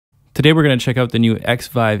Today we're going to check out the new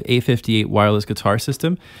Xvive A58 wireless guitar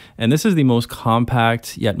system, and this is the most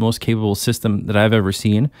compact yet most capable system that I've ever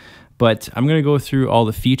seen. But I'm going to go through all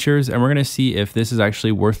the features and we're going to see if this is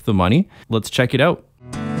actually worth the money. Let's check it out.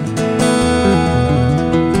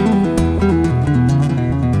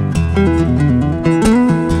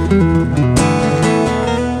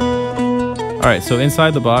 All right, so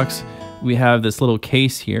inside the box we have this little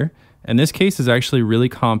case here. And this case is actually really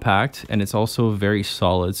compact and it's also very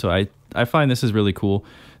solid. So I find this is really cool.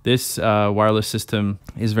 This wireless system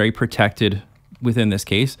is very protected within this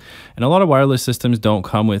case. And a lot of wireless systems don't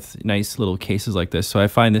come with nice little cases like this. So I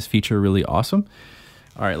find this feature really awesome.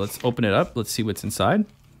 All right, let's open it up. Let's see what's inside.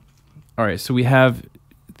 All right, so we have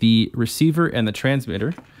the receiver and the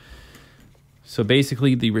transmitter. So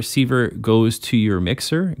basically the receiver goes to your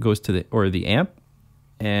mixer, goes to the amp,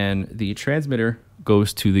 and the transmitter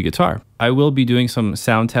goes to the guitar. I will be doing some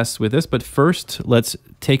sound tests with this, but first let's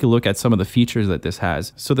take a look at some of the features that this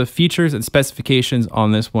has. So the features and specifications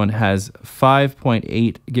on this one has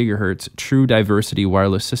 5.8 gigahertz true diversity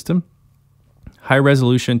wireless system, high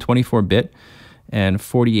resolution 24-bit and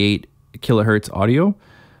 48 kilohertz audio,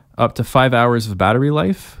 up to 5 hours of battery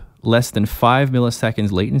life, less than 5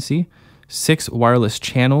 milliseconds latency, 6 wireless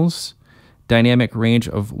channels, dynamic range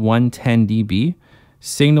of 110 dB,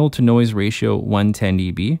 signal to noise ratio 110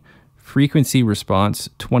 dB, frequency response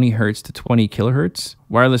 20 Hz to 20 kHz,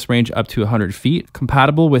 wireless range up to 100 feet,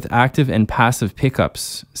 compatible with active and passive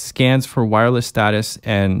pickups, scans for wireless status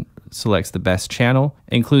and selects the best channel,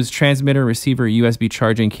 includes transmitter, receiver, USB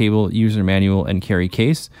charging cable, user manual, and carry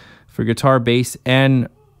case for guitar, bass, and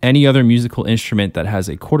any other musical instrument that has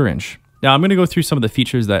a 1/4 inch. Now I'm going to go through some of the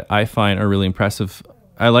features that I find are really impressive.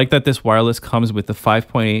 I like that this wireless comes with the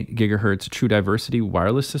 5.8 gigahertz true diversity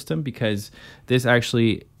wireless system because this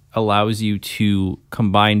actually allows you to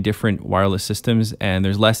combine different wireless systems and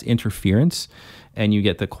there's less interference and you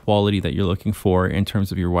get the quality that you're looking for in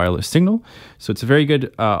terms of your wireless signal. So it's a very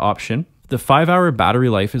good option. The 5-hour battery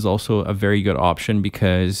life is also a very good option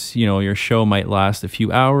because, you know, your show might last a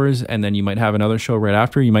few hours and then you might have another show right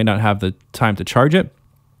after. You might not have the time to charge it.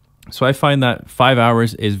 So I find that 5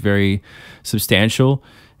 hours is very substantial,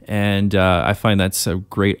 and I find that's a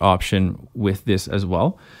great option with this as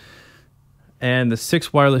well. And the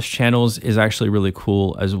 6 wireless channels is actually really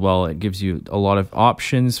cool as well. It gives you a lot of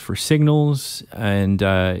options for signals, and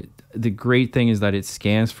the great thing is that it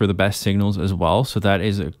scans for the best signals as well. So that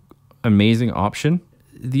is an amazing option.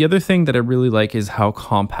 The other thing that I really like is how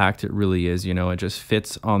compact it really is. You know, it just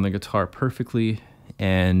fits on the guitar perfectly,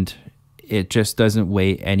 and it just doesn't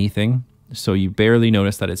weigh anything, so you barely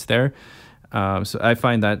notice that it's there. So I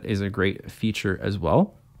find that is a great feature as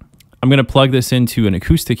well. I'm going to plug this into an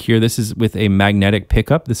acoustic here. This is with a magnetic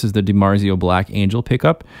pickup. This is the DiMarzio Black Angel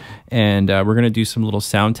pickup, and we're going to do some little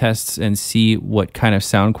sound tests and see what kind of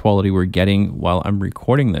sound quality we're getting while I'm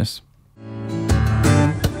recording this.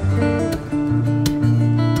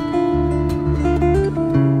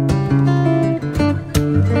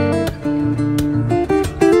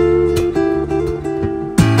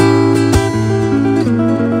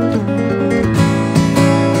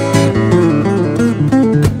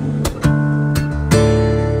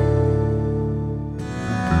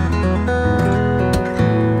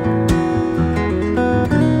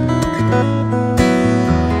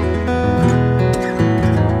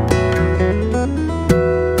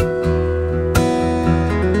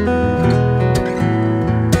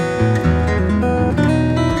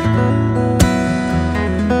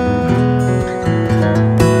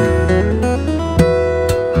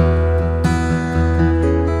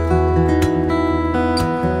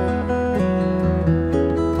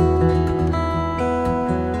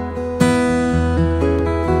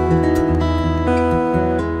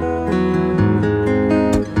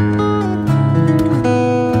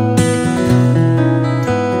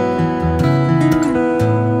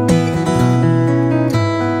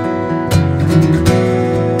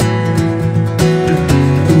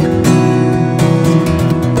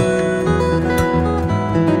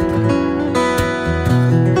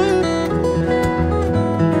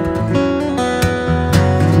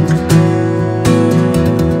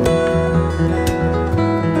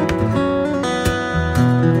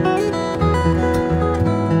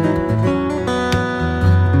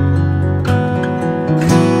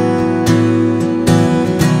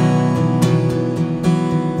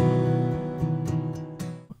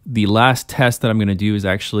 The last test that I'm going to do is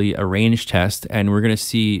actually a range test, and we're going to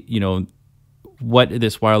see, you know, what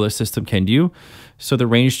this wireless system can do. So the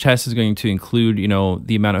range test is going to include, you know,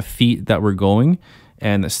 the amount of feet that we're going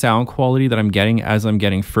and the sound quality that I'm getting as I'm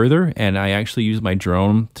getting further. And I actually use my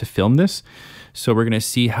drone to film this. So we're going to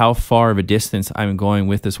see how far of a distance I'm going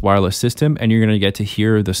with this wireless system, and you're going to get to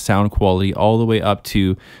hear the sound quality all the way up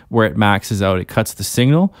to where it maxes out. It cuts the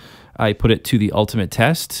signal. I put it to the ultimate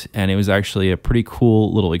test, and it was actually a pretty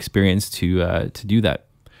cool little experience to do that.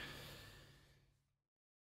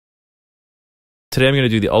 Today I'm going to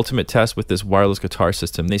do the ultimate test with this wireless guitar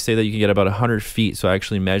system. They say that you can get about 100 feet, so I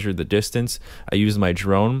actually measured the distance. I used my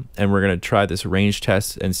drone, and we're going to try this range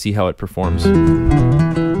test and see how it performs.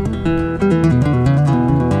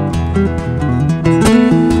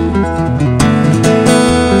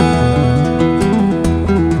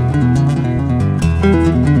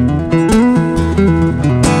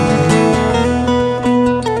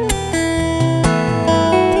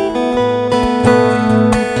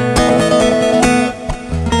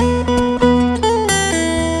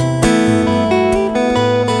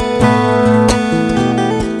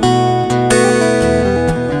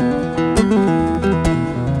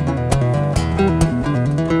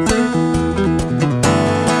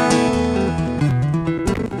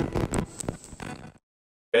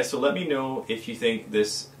 Okay, so let me know if you think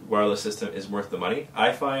this wireless system is worth the money.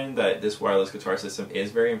 I find that this wireless guitar system is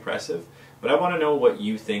very impressive, but I want to know what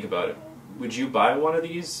you think about it. Would you buy one of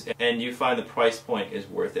these, and do you find the price point is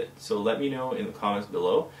worth it? So let me know in the comments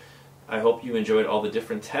below. I hope you enjoyed all the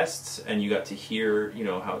different tests and you got to hear,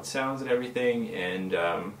 how it sounds and everything, and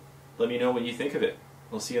let me know what you think of it.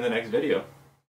 We'll see you in the next video.